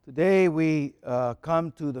Today we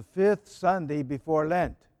come to the fifth Sunday before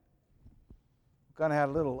Lent. We kind of had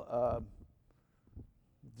a little,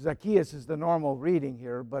 Zacchaeus is the normal reading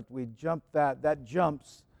here, but we jump that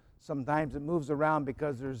jumps. Sometimes it moves around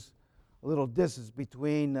because there's a little distance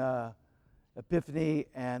between Epiphany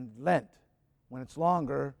and Lent. When it's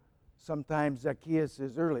longer, sometimes Zacchaeus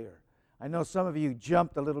is earlier. I know some of you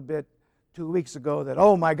jumped a little bit 2 weeks ago that,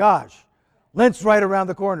 oh my gosh, Lent's right around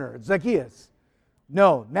the corner. It's Zacchaeus.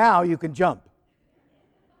 No, now you can jump.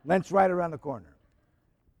 Lent's right around the corner.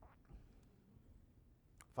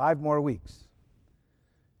 5 more weeks.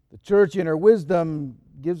 The church, in her wisdom,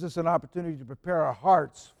 gives us an opportunity to prepare our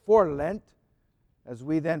hearts for Lent as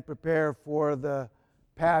we then prepare for the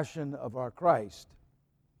passion of our Christ.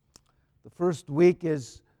 The first week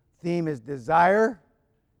theme is desire,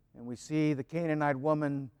 and we see the Canaanite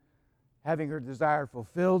woman having her desire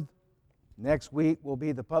fulfilled. Next week will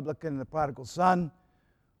be the publican and the prodigal son,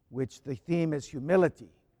 which the theme is humility.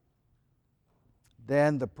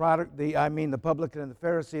 Then the publican and the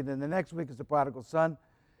Pharisee. Then the next week is the prodigal son,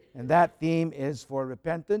 and that theme is for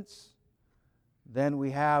repentance. Then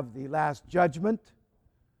we have the last judgment,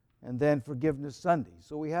 and then forgiveness Sunday.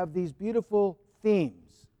 So we have these beautiful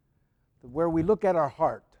themes where we look at our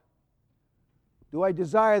heart. Do I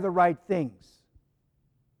desire the right things?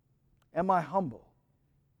 Am I humble?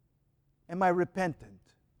 Am I repentant?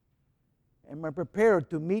 Am I prepared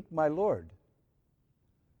to meet my Lord?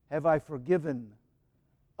 Have I forgiven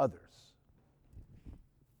others?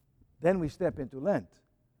 Then we step into Lent.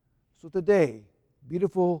 So today,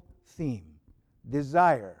 beautiful theme,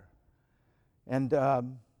 desire. And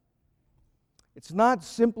it's not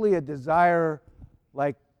simply a desire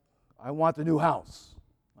like, I want the new house,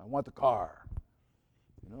 I want the car.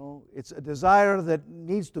 It's a desire that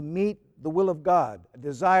needs to meet the will of God, a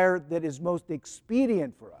desire that is most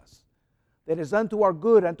expedient for us, that is unto our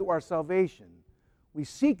good, unto our salvation. We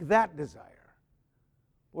seek that desire.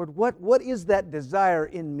 Lord, what is that desire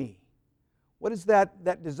in me? What is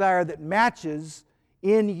that desire that matches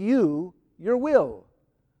in you, your will?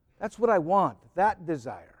 That's what I want, that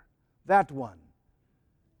desire, that one.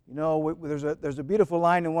 There's a beautiful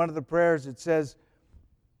line in one of the prayers. It says,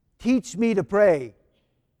 teach me to pray.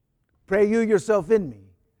 Pray you yourself in me.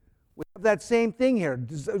 We have that same thing here.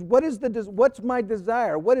 What's my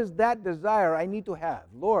desire? What is that desire I need to have?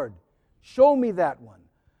 Lord, show me that one.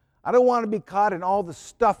 I don't want to be caught in all the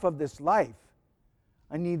stuff of this life.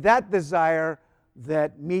 I need that desire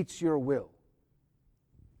that meets your will.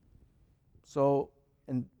 So,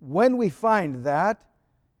 and when we find that,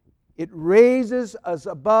 it raises us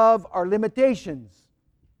above our limitations.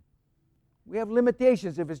 We have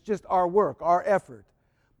limitations if it's just our work, our effort.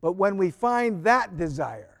 But when we find that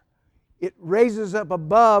desire, it raises up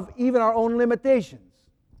above even our own limitations.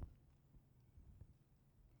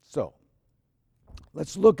 So,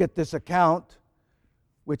 let's look at this account,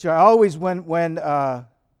 which I always, when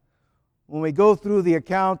we go through the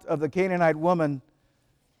account of the Canaanite woman,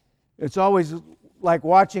 it's always like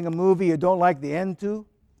watching a movie you don't like the end to,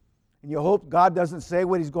 and you hope God doesn't say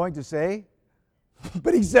what He's going to say,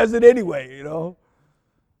 but He says it anyway,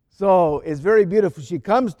 So it's very beautiful. She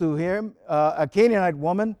comes to him, a Canaanite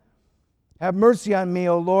woman. Have mercy on me,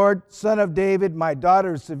 O Lord, Son of David. My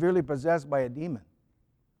daughter is severely possessed by a demon.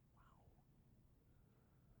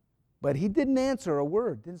 But he didn't answer a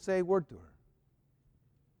word, didn't say a word to her.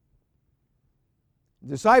 The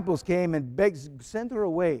disciples came and begged, send her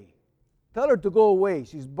away. Tell her to go away.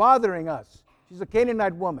 She's bothering us. She's a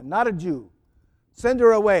Canaanite woman, not a Jew. Send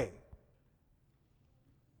her away.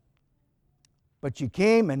 But she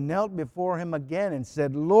came and knelt before him again and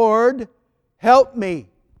said, Lord, help me.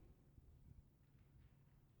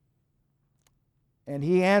 And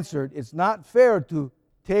he answered, it's not fair to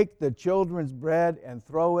take the children's bread and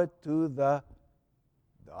throw it to the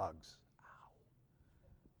dogs. Ow.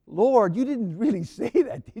 Lord, you didn't really say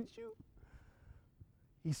that, did you?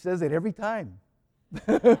 He says it every time.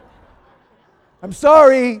 I'm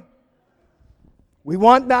sorry. We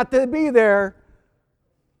want not to be there.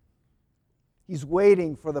 He's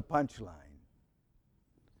waiting for the punchline.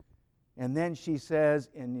 And then she says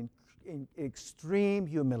in extreme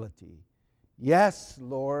humility, yes,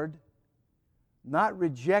 Lord, not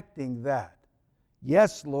rejecting that.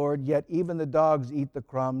 Yes, Lord, yet even the dogs eat the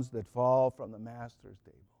crumbs that fall from the master's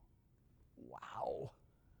table. Wow.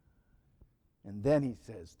 And then he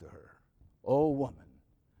says to her, O woman,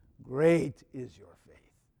 great is your faith.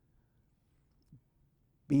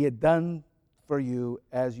 Be it done for you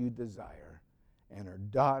as you desire. And her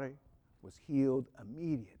daughter was healed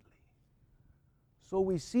immediately. So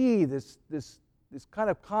we see this kind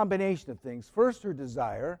of combination of things. First, her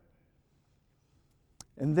desire,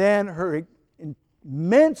 and then her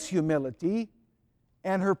immense humility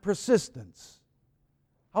and her persistence.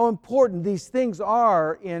 How important these things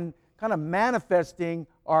are in kind of manifesting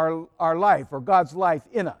our life, or God's life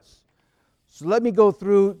in us. So let me go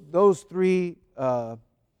through those three, I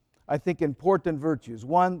think, important virtues.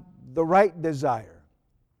 One, the right desire.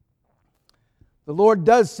 The Lord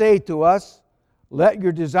does say to us, let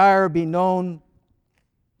your desire be known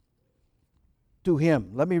to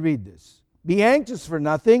Him. Let me read this. Be anxious for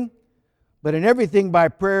nothing, but in everything by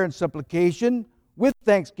prayer and supplication, with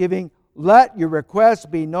thanksgiving, let your requests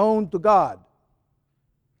be known to God.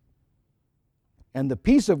 And the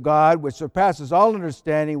peace of God, which surpasses all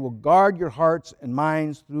understanding, will guard your hearts and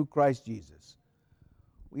minds through Christ Jesus.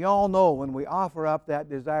 We all know when we offer up that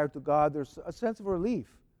desire to God, there's a sense of relief.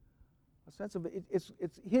 A sense of it's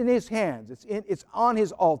in His hands. It's on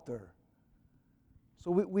His altar.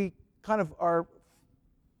 So we kind of are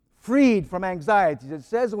freed from anxieties. It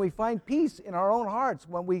says, and we find peace in our own hearts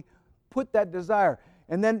when we put that desire.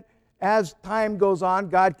 And then as time goes on,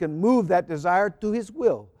 God can move that desire to His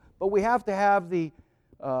will. But we have to have the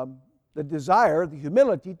desire, the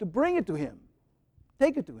humility to bring it to Him.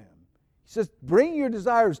 Take it to Him. He says, bring your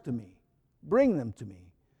desires to me. Bring them to me.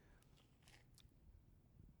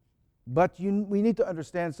 But we need to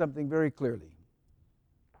understand something very clearly.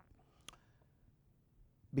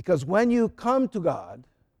 Because when you come to God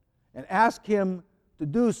and ask Him to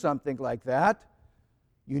do something like that,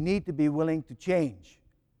 you need to be willing to change.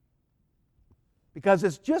 Because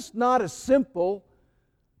it's just not a simple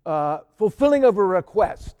fulfilling of a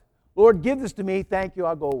request. Lord, give this to me, thank you,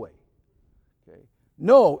 I'll go away. Okay.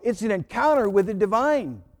 No, it's an encounter with the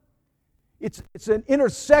divine. It's an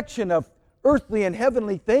intersection of earthly and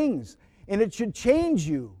heavenly things, and it should change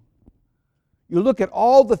you. You look at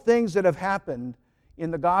all the things that have happened in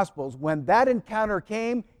the Gospels. When that encounter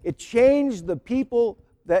came, it changed the people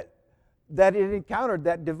that it encountered,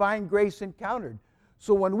 that divine grace encountered.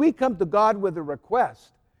 So when we come to God with a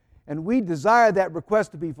request, and we desire that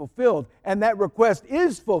request to be fulfilled, and that request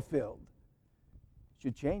is fulfilled, it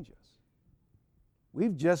should change us.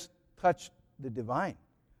 We've just touched the divine.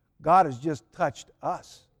 God has just touched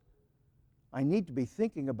us. I need to be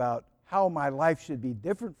thinking about how my life should be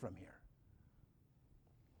different from here.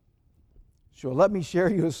 So let me share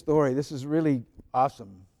you a story. This is really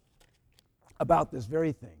awesome about this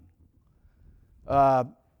very thing.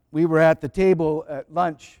 We were at the table at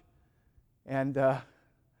lunch, and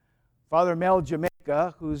Father Mel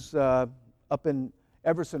Jamaica, who's up in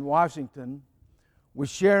Everson, Washington, was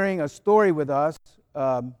sharing a story with us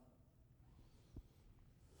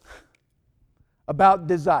about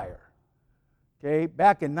desire. Okay,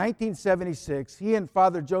 back in 1976, he and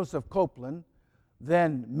Father Joseph Copeland,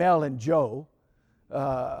 then Mel and Joe,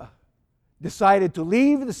 decided to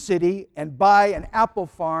leave the city and buy an apple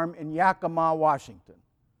farm in Yakima, Washington.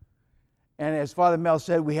 And as Father Mel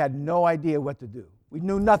said, we had no idea what to do. We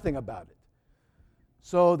knew nothing about it.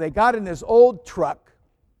 So they got in this old truck,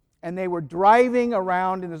 and they were driving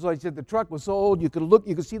around in this. He said the truck was so old you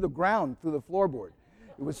could see the ground through the floorboard.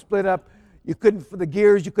 It was split up. You couldn't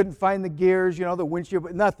find the gears, the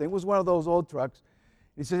windshield, nothing. It was one of those old trucks.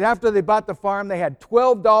 He says after they bought the farm, they had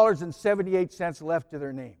 $12.78 left to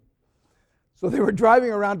their name. So they were driving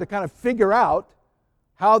around to kind of figure out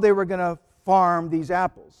how they were going to farm these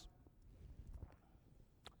apples.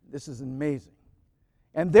 This is amazing.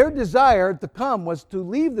 And their desire to come was to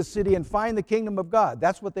leave the city and find the kingdom of God.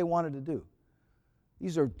 That's what they wanted to do.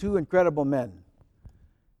 These are two incredible men.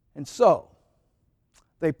 And so,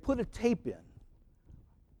 they put a tape in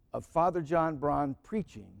of Father John Braun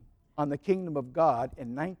preaching on the kingdom of God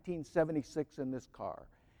in 1976 in this car.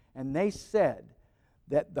 And they said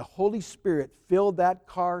that the Holy Spirit filled that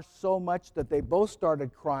car so much that they both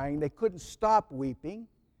started crying. They couldn't stop weeping.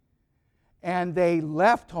 And they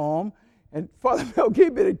left home. And Father Mel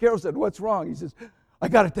came in and Carol said, "What's wrong?" He says, "I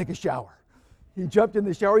got to take a shower." He jumped in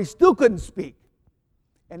the shower. He still couldn't speak.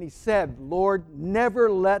 And he said, "Lord, never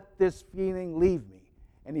let this feeling leave me."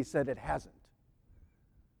 And he said, "It hasn't."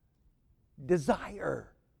 Desire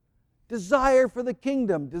for the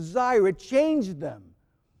kingdom. Desire. It changed them.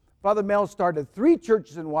 Father Mel started 3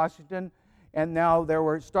 churches in Washington, and now there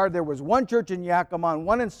was one church in Yakima and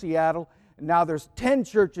one in Seattle, and now there's 10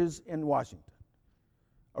 churches in Washington.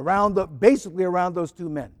 Basically around those two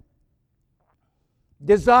men.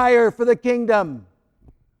 Desire for the kingdom.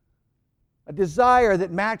 A desire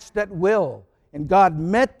that matched that will. And God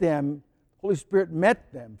met them. Holy Spirit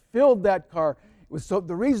met them. Filled that car.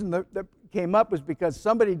 The reason that came up was because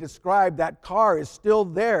somebody described that car is still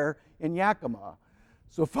there in Yakima.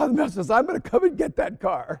 So Father Mel says, "I'm going to come and get that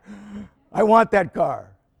car. I want that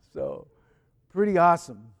car." So Pretty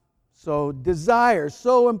awesome. So desire,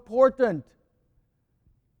 so important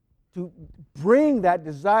to bring that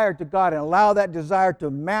desire to God and allow that desire to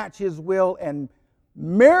match His will, and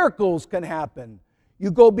miracles can happen. You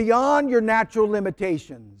go beyond your natural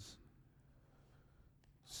limitations.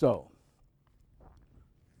 So,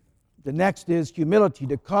 the next is humility,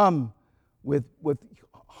 to come with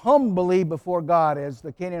humbly before God, as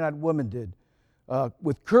the Canaanite woman did.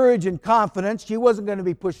 With courage and confidence. She wasn't going to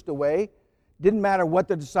be pushed away. Didn't matter what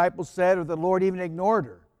the disciples said, or the Lord even ignored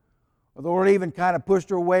her, or the Lord even kind of pushed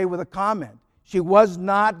her away with a comment. She was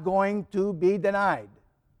not going to be denied.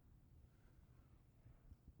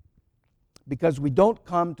 Because we don't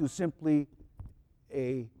come to simply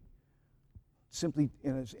in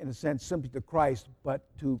a sense, simply to Christ, but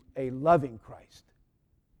to a loving Christ.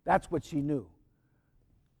 That's what she knew.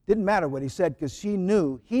 Didn't matter what He said, because she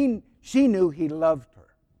knew He loved her.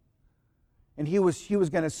 And she was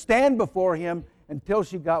going to stand before Him until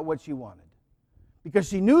she got what she wanted. Because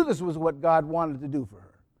she knew this was what God wanted to do for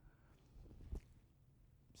her.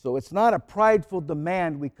 So it's not a prideful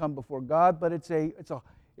demand we come before God, but it's a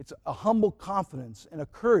humble confidence and a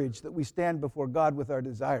courage that we stand before God with our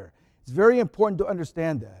desire. It's very important to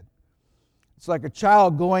understand that. It's like a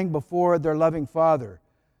child going before their loving Father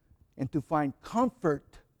and to find comfort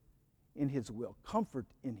in His will, comfort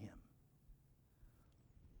in Him.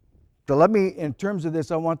 So let me, in terms of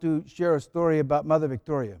this, I want to share a story about Mother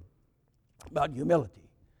Victoria, about humility.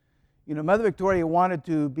 You know, Mother Victoria wanted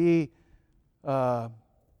to be,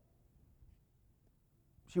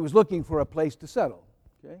 she was looking for a place to settle,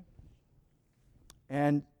 okay?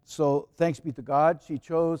 And so, thanks be to God, she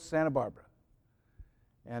chose Santa Barbara.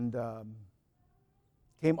 And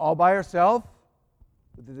came all by herself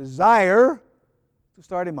with the desire to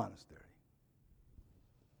start a monastery.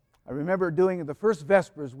 I remember doing the first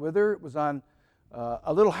Vespers with her. It was on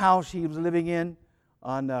a little house she was living in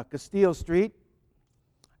on Castile Street.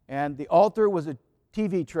 And the altar was a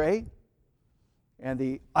TV tray. And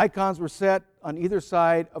the icons were set on either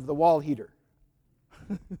side of the wall heater.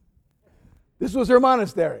 This was her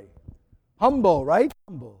monastery. Humble, right?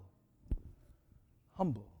 Humble.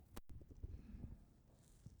 Humble.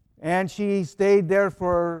 And she stayed there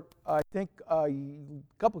for, I think, a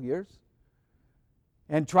couple years.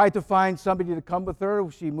 And tried to find somebody to come with her.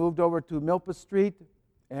 She moved over to Milpas Street,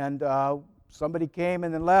 and somebody came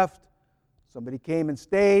and then left. Somebody came and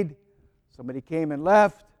stayed. Somebody came and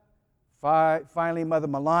left. Finally, Mother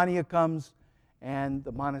Melania comes, and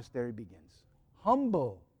the monastery begins.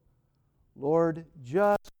 Humble. Lord,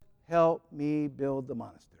 just help me build the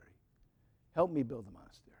monastery. Help me build the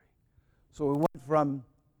monastery. So we went from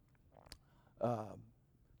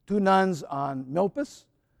 2 nuns on Milpas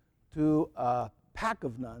to pack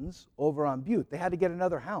of nuns over on Butte. They had to get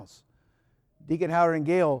another house. Deacon Howard and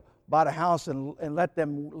Gail bought a house and let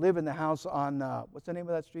them live in the house on, what's the name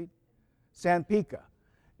of that street? San Pica.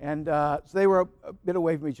 And so they were a bit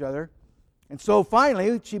away from each other. And so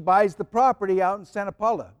finally, she buys the property out in Santa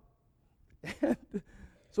Paula.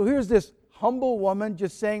 So here's this humble woman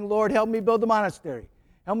just saying, Lord, help me build the monastery.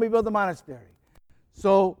 Help me build the monastery.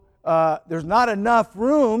 So there's not enough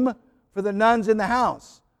room for the nuns in the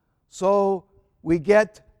house. So we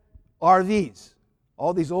get RVs,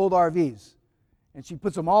 all these old RVs. And she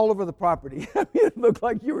puts them all over the property. I mean, it looked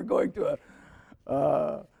like you were going to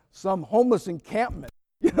some homeless encampment.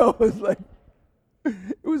 You know, it was like,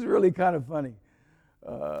 it was really kind of funny.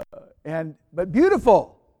 But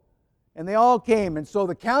beautiful. And they all came. And so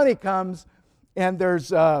the county comes, and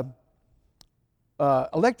there's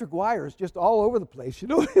electric wires just all over the place, you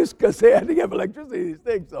know, because they had to have electricity, these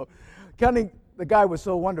things. So the guy was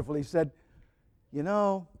so wonderful. He said, you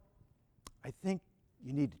know, I think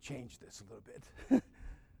you need to change this a little bit.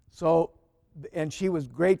 So, and she was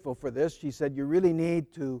grateful for this. She said, you really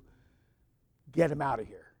need to get him out of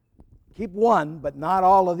here. Keep one, but not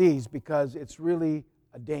all of these, because it's really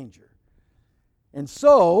a danger. And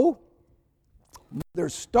so, Mother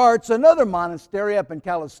starts another monastery up in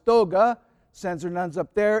Calistoga, sends her nuns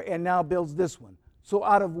up there, and now builds this one. So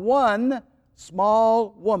out of one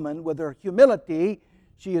small woman with her humility,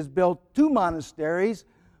 she has built 2 monasteries.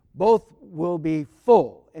 Both will be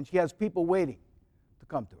full, and she has people waiting to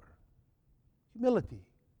come to her. Humility.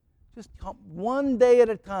 Just one day at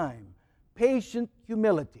a time. Patient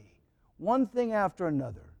humility. One thing after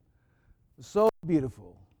another. So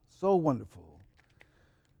beautiful. So wonderful.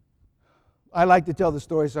 I like to tell the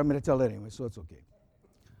story, so I'm going to tell it anyway, so it's okay.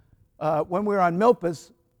 When we were on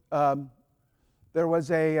Milpas, there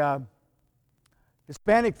was a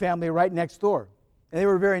Hispanic family right next door, and they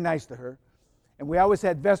were very nice to her. And we always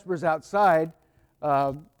had Vespers outside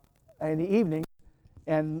in the evening,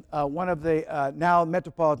 and one of the now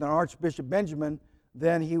Metropolitan Archbishop Benjamin,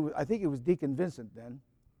 then I think he was Deacon Vincent then,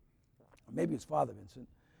 or maybe his Father Vincent,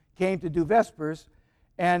 came to do Vespers,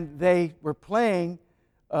 and they were playing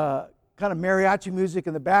kind of mariachi music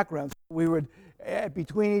in the background. So we would,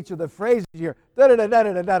 between each of the phrases, hear da da da da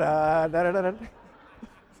da da da da da da.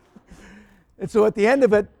 And so at the end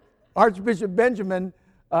of it, Archbishop Benjamin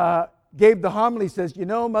gave the homily. Says, "You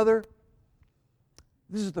know, Mother,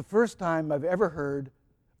 this is the first time I've ever heard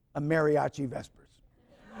a mariachi Vespers."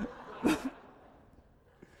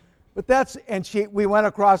 But we went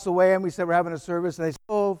across the way and we said, we're having a service, and they said,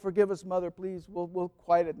 "Oh, forgive us, Mother, please. We'll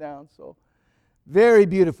quiet it down." So very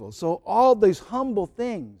beautiful. So all these humble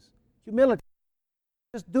things, humility,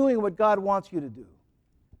 just doing what God wants you to do.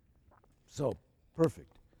 So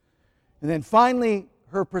perfect. And then finally,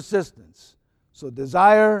 her persistence. So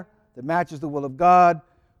desire that matches the will of God,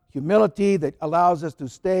 humility that allows us to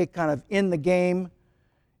stay kind of in the game,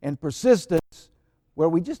 and persistence where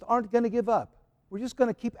we just aren't going to give up. We're just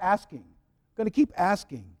going to keep asking,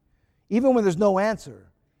 even when there's no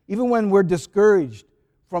answer, even when we're discouraged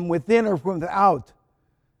from within or from without.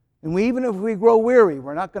 And even if we grow weary,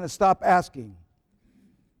 we're not going to stop asking.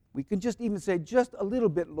 We can just even say, "Just a little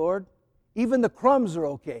bit, Lord." Even the crumbs are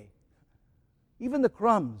okay. Even the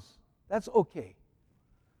crumbs, that's okay.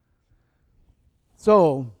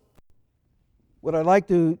 So, what I'd like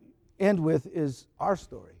to end with is our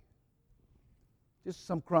story. Just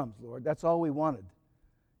some crumbs, Lord. That's all we wanted.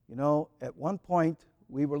 You know, at one point,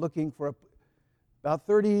 we were looking for, about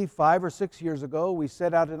 35 or 6 years ago, we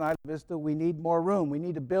set out in Isla Vista, we need more room. We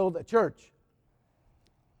need to build a church.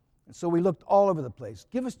 And so we looked all over the place.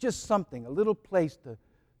 Give us just something, a little place to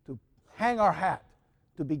hang our hat,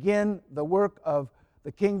 to begin the work of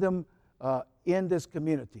the kingdom in this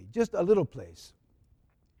community. Just a little place.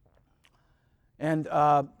 And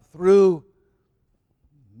through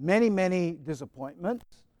many, many disappointments,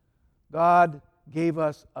 God gave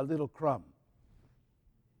us a little crumb.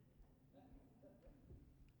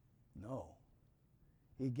 No.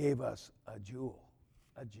 He gave us a jewel,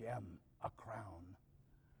 a gem, a crown.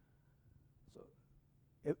 So,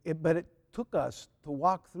 but it took us to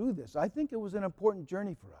walk through this. I think it was an important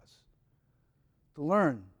journey for us to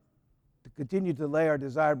learn, to continue to lay our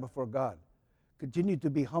desire before God, continue to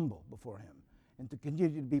be humble before Him, and to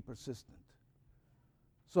continue to be persistent.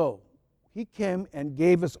 So, He came and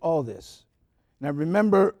gave us all this. And I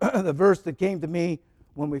remember the verse that came to me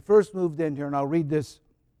when we first moved in here, and I'll read this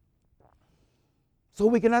so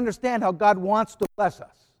we can understand how God wants to bless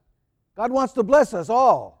us. God wants to bless us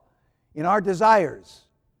all in our desires.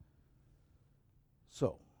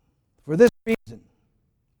 So, for this reason,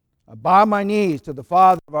 I bow my knees to the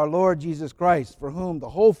Father of our Lord Jesus Christ, for whom the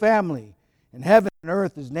whole family in heaven and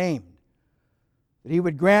earth is named, that He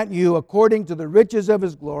would grant you, according to the riches of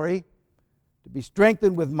His glory, to be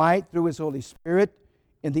strengthened with might through His Holy Spirit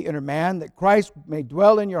in the inner man, that Christ may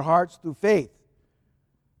dwell in your hearts through faith,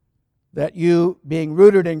 that you, being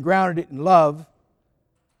rooted and grounded in love,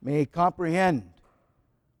 may comprehend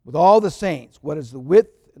with all the saints what is the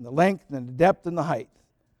width and the length and the depth and the height,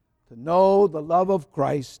 to know the love of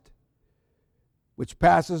Christ, which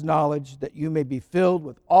passes knowledge, that you may be filled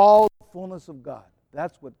with all the fullness of God.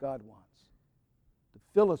 That's what God wants, to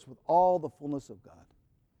fill us with all the fullness of God.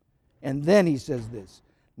 And then He says this,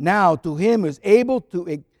 "Now to Him who is able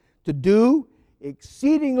to do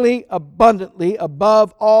exceedingly abundantly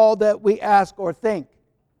above all that we ask or think,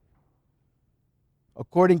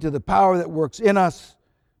 according to the power that works in us,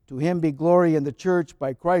 to Him be glory in the church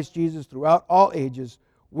by Christ Jesus throughout all ages,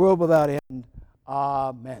 world without end.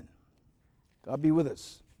 Amen." God be with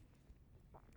us.